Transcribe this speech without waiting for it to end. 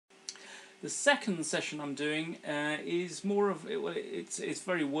The second session I'm doing is more of it's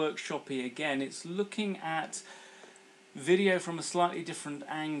very workshoppy again. It's looking at video from a slightly different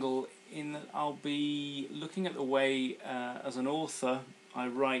angle, in that I'll be looking at the way as an author I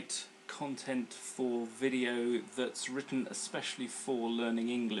write content for video that's written especially for learning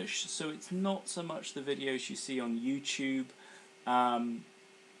English. So it's not so much the videos you see on YouTube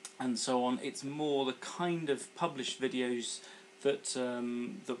and so on. It's more the kind of published videos that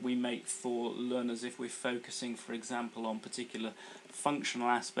that we make for learners if we're focusing, for example, on particular functional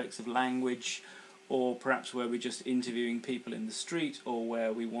aspects of language, or perhaps where we're just interviewing people in the street, or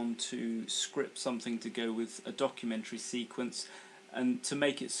where we want to script something to go with a documentary sequence and to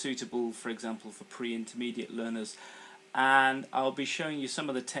make it suitable, for example, for pre-intermediate learners. And I'll be showing you some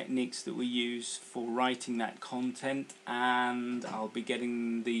of the techniques that we use for writing that content, and I'll be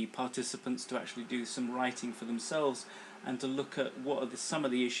getting the participants to actually do some writing for themselves and to look at what are some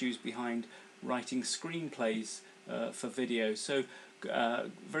of the issues behind writing screenplays for video. So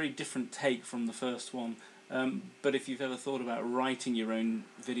very different take from the first one, but if you've ever thought about writing your own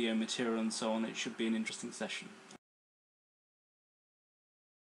video material and so on, it should be an interesting session.